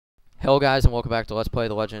Hello guys, and welcome back to Let's Play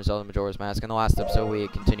The Legend of Zelda Majora's Mask. In the last episode we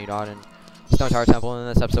continued on in Stone Tower Temple, and in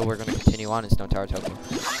this episode we're going to continue on in Stone Tower Temple.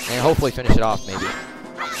 And hopefully finish it off, maybe.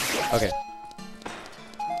 Okay.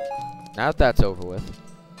 Now that that's over with.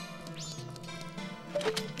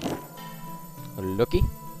 Looky.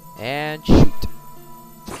 And shoot.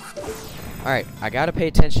 Alright, I gotta pay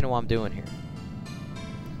attention to what I'm doing here.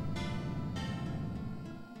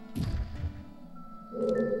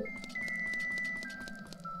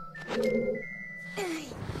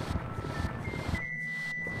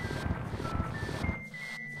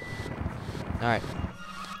 Alright.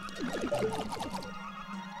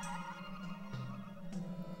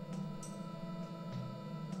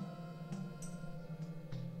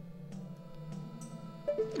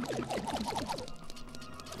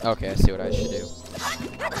 Okay, I see what I should do.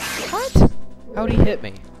 What? How'd he hit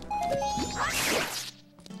me?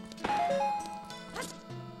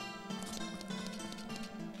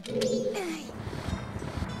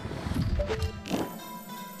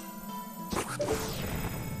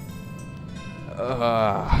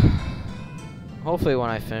 Hopefully when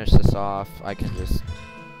I finish this off, I can just...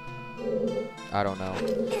 I don't know.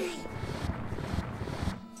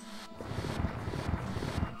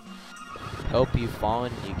 Help you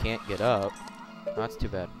fallen, you can't get up. Oh, that's too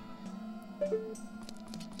bad.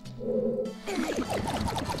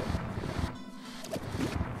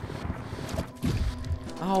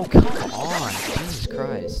 Oh, come on. Jesus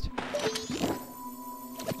Christ.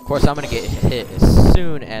 Of course, I'm gonna get hit as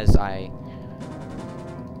soon as I...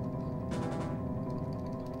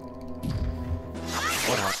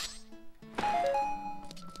 Or not.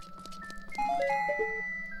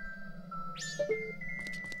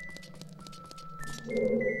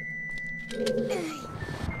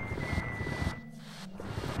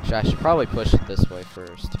 I should probably push it this way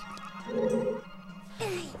first.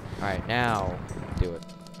 Alright, now do it.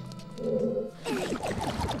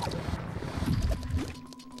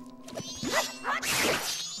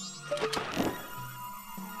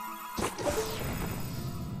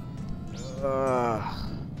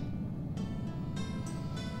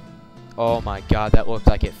 Oh my god, that looked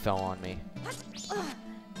like it fell on me.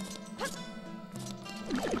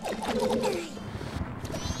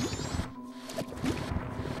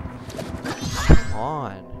 Come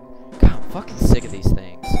on. God, I'm fucking sick of these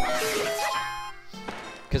things.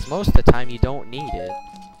 Because most of the time you don't need it.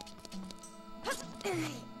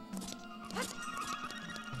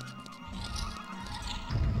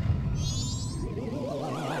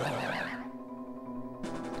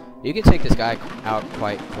 You can take this guy out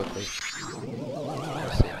quite quickly.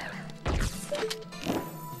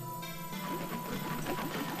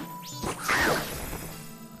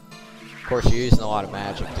 Of course, you're using a lot of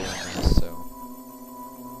magic doing this, so...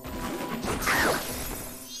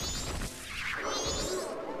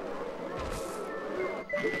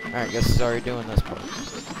 Alright, guess he's already doing this part.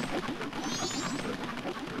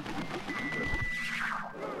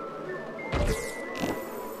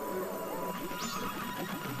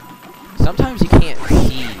 Sometimes you can't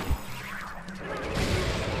see.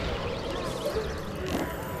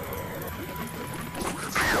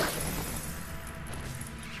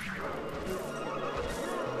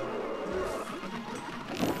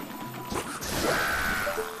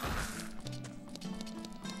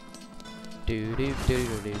 Do do do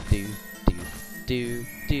do do do do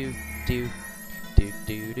do do do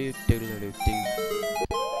do do do do do.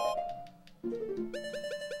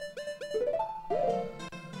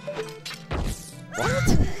 What?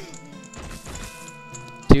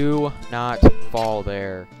 Do not fall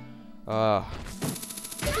there. Ugh.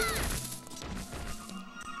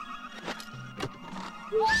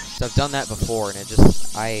 So I've done that before, and it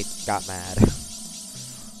just I got mad.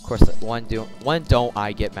 Of course, when don't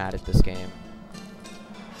I get mad at this game?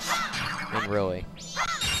 I mean, really.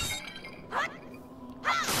 Alright.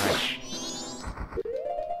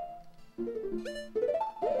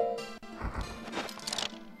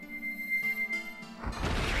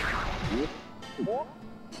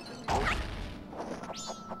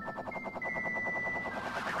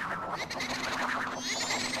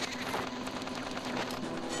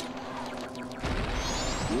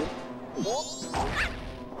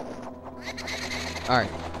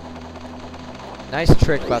 Alright. Nice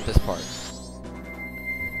trick about this part.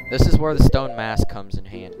 This is where the stone mask comes in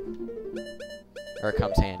handy. Or it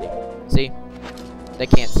comes handy. See? They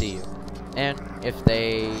can't see you. And if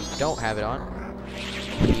they don't have it on,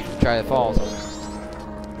 you can try to fall. So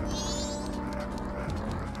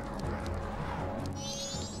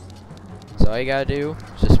all you gotta do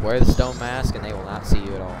is just wear the stone mask and they will not see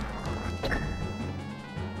you at all.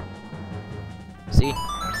 See?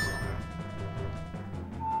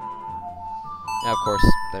 Now, of course,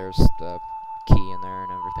 there's the key in there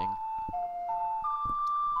and everything.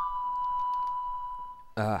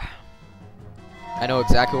 I know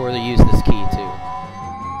exactly where to use this key, too.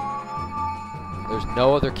 There's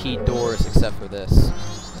no other keyed doors except for this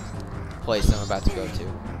place I'm about to go to.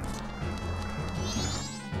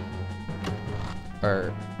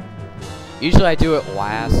 Or, usually I do it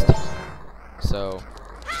last, so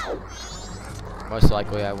most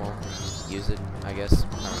likely I won't use it, I guess. I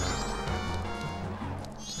don't know.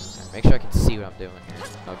 Make sure I can see what I'm doing here.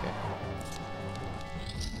 Okay.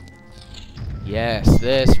 Yes,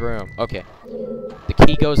 this room. Okay. The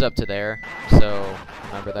key goes up to there, so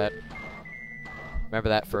remember that. Remember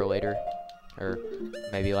that for later. Or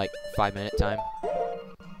maybe like 5-minute time.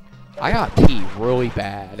 I got pee really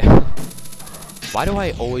bad. Why do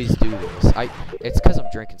I always do this? It's because I'm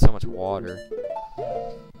drinking so much water.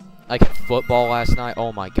 Like at football last night,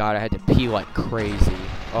 oh my god, I had to pee like crazy.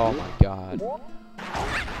 Oh my god.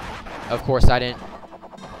 Of course I didn't.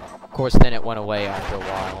 Of course then it went away after a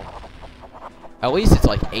while. At least it's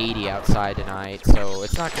like 80 outside tonight, so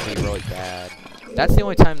it's not gonna be really bad. That's the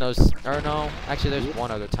only time those, or no, actually there's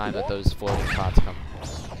one other time that those floating pots come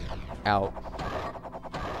out.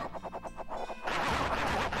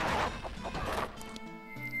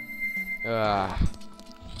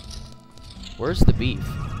 Where's the beef?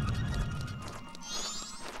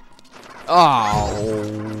 Oh.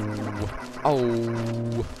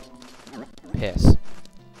 Oh. Piss.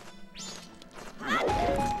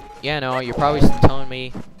 Yeah, no, you're probably telling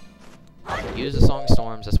me use the Song of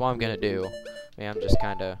Storms. That's what I'm gonna do. I mean, I'm just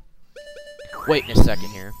kinda waiting a second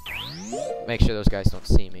here. Make sure those guys don't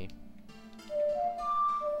see me.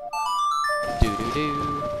 Do do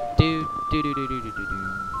do do do do do do do do.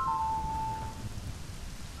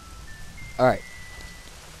 All right.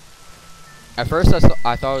 At first,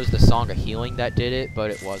 I thought it was the Song of Healing that did it,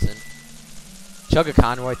 but it wasn't. Chugga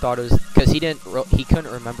Conroy thought it was because he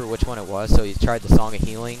couldn't remember which one it was, so he tried the Song of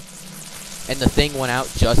Healing, and the thing went out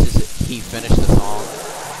just as he finished the song.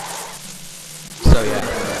 So yeah,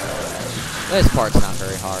 this part's not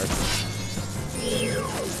very hard.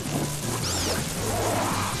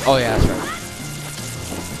 Oh yeah, that's right.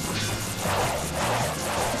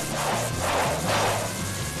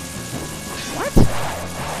 What?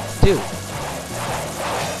 Dude.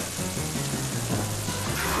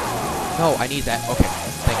 No, I need that. Okay,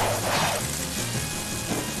 thank you.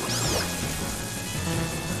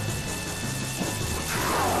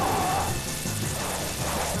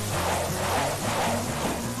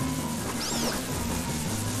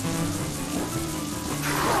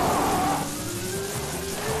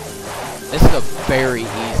 This is a very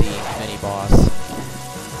easy mini-boss.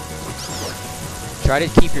 Try to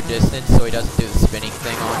keep your distance so he doesn't do the spinning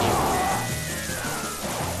thing on you.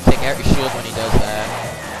 Take out your shield when he does that.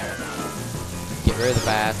 Get rid of the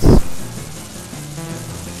bats.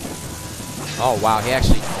 Oh wow, he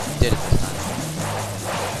actually did it this time.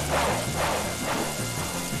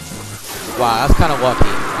 Wow, that's kind of lucky.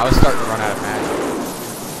 I was starting to run out of magic.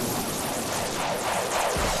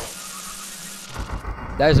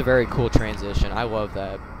 That is a very cool transition. I love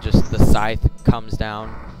that. Just the scythe comes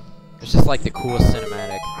down. It's just like the coolest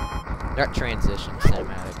cinematic. Not transition,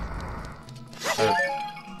 cinematic.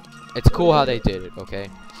 It's cool how they did it, okay?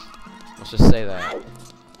 Let's just say that.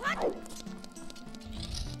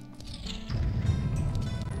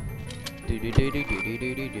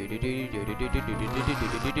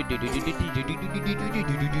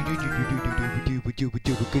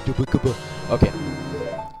 Okay.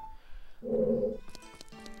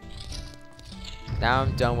 Now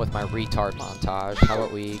I'm done with my retard montage. How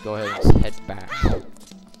about we go ahead and head back?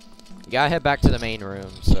 You gotta head back to the main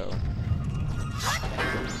room, so...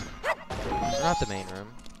 Not the main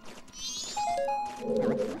room.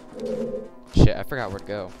 Shit, I forgot where to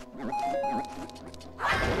go.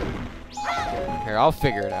 Here, I'll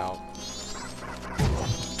figure it out.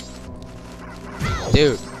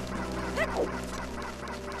 Dude.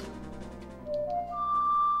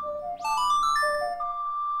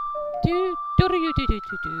 Do do do do do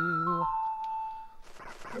do do.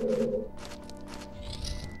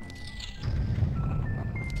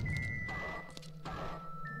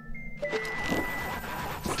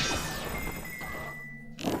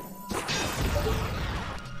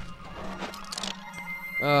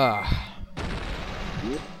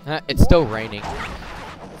 It's still raining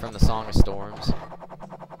from the Song of Storms.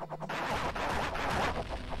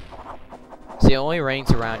 See, it only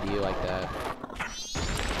rains around you like that.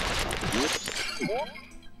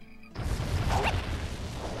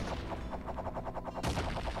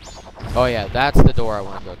 Oh yeah, that's the door I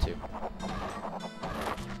want to go to.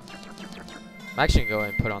 I'm actually going to go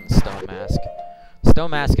ahead and put on the stone mask.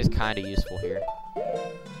 Stone mask is kind of useful here.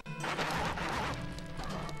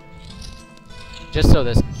 Just so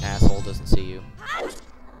this asshole doesn't see you.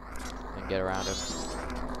 And get around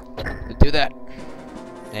him. Do that.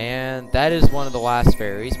 And that is one of the last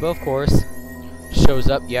fairies. But of course, shows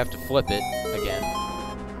up, you have to flip it again.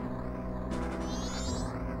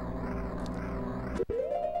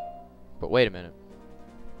 But wait a minute.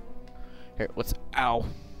 Here, let's... Ow.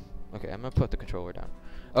 Okay, I'm gonna put the controller down.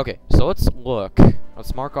 Okay, so let's look.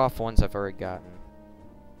 Let's mark off ones I've already gotten.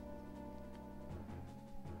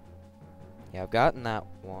 Yeah, I've gotten that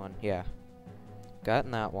one. Yeah.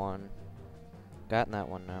 Gotten that one. Gotten that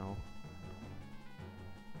one now.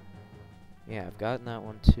 Yeah, I've gotten that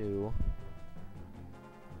one too.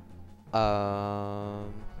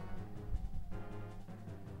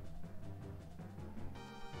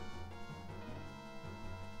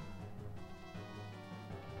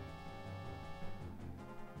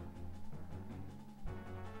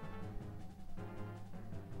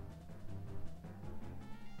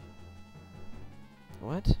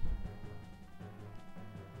 What?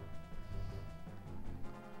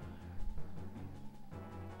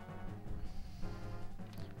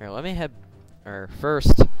 Here, let me head... Or,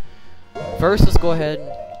 first, let's go ahead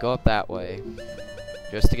and go up that way.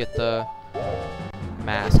 Just to get the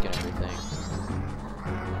mask and everything.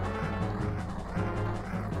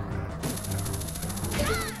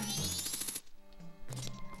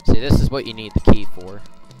 See, this is what you need the key for.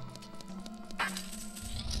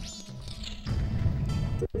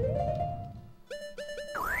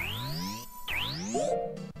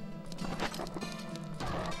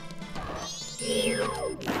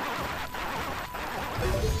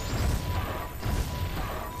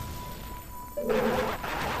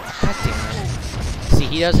 See,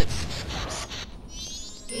 he doesn't...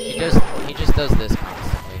 He just does this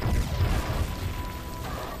constantly.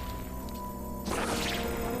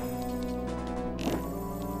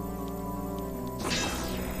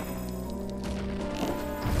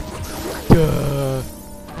 Duh.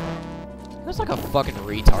 He looks like a fucking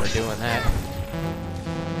retard doing that.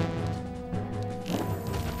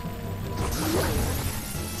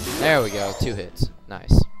 There we go, 2 hits.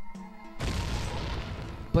 Nice.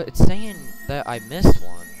 But it's saying that I missed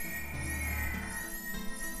one.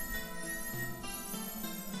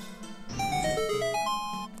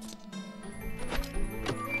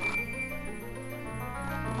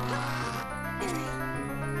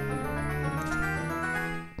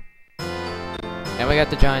 And we got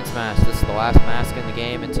the Giant's Mask. This is the last mask in the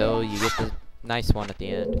game until you get the nice one at the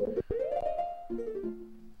end.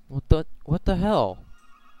 What the hell?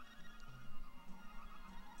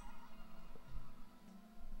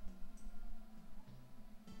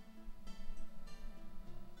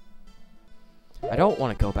 I don't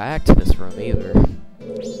want to go back to this room either.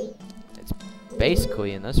 It's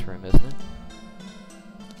basically in this room, isn't it?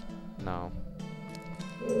 No.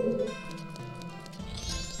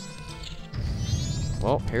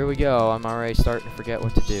 Well, here we go. I'm already starting to forget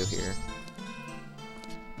what to do here.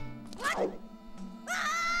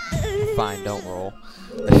 Fine, don't roll.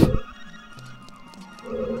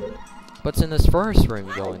 What's in this first room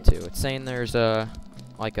you go into? It's saying there's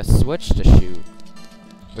like a switch to shoot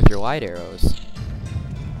with your light arrows.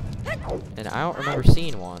 And I don't remember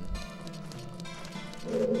seeing one.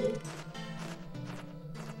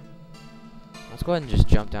 Let's go ahead and just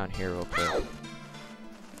jump down here real quick.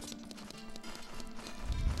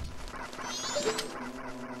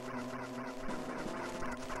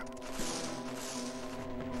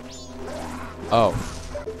 Oh.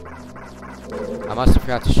 I must have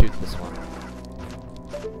forgot to shoot this one.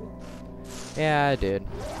 Yeah, I did.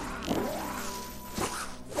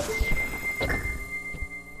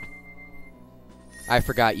 I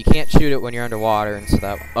forgot, you can't shoot it when you're underwater, and so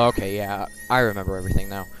that... Okay, yeah, I remember everything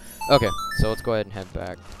now. Okay, so let's go ahead and head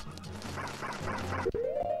back.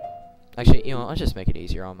 Actually, you know, let's just make it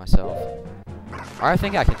easier on myself. Or I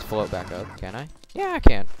think I can float back up, can I? Yeah, I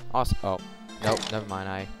can. Awesome. Oh, nope, never mind,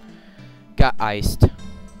 I got iced.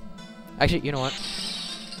 Actually, you know what?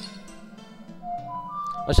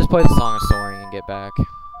 Let's just play the Song of Soaring and get back.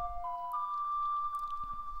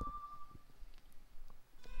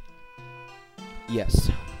 Yes.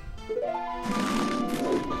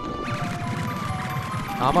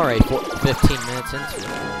 I'm already 15 minutes into it.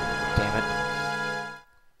 Damn it.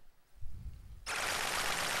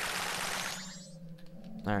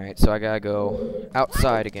 Alright, so I gotta go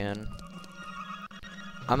outside again.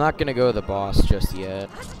 I'm not gonna go to the boss just yet.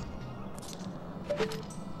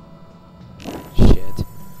 Shit.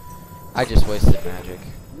 I just wasted magic.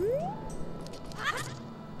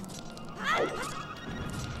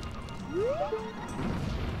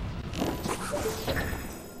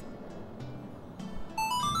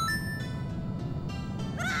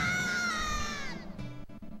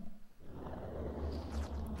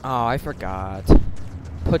 Oh, I forgot.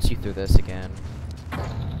 Puts you through this again.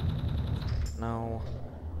 No.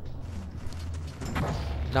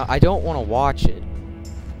 No, I don't want to watch it.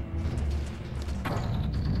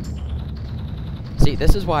 See,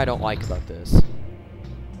 this is what I don't like about this.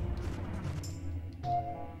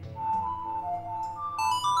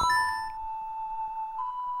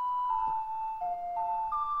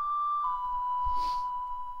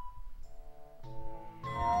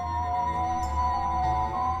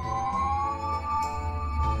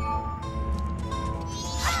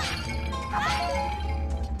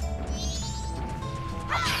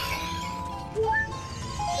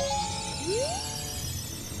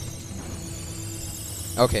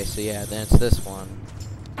 Okay, so yeah, then it's this one.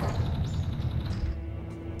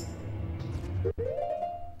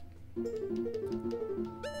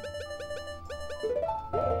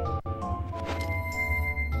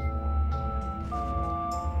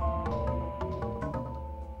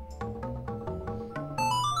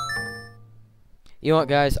 You know what,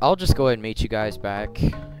 guys? I'll just go ahead and meet you guys back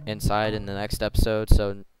inside in the next episode.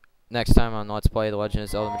 So next time on Let's Play The Legend of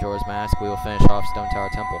Zelda Majora's Mask, we will finish off Stone Tower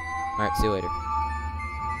Temple. Alright, see you later.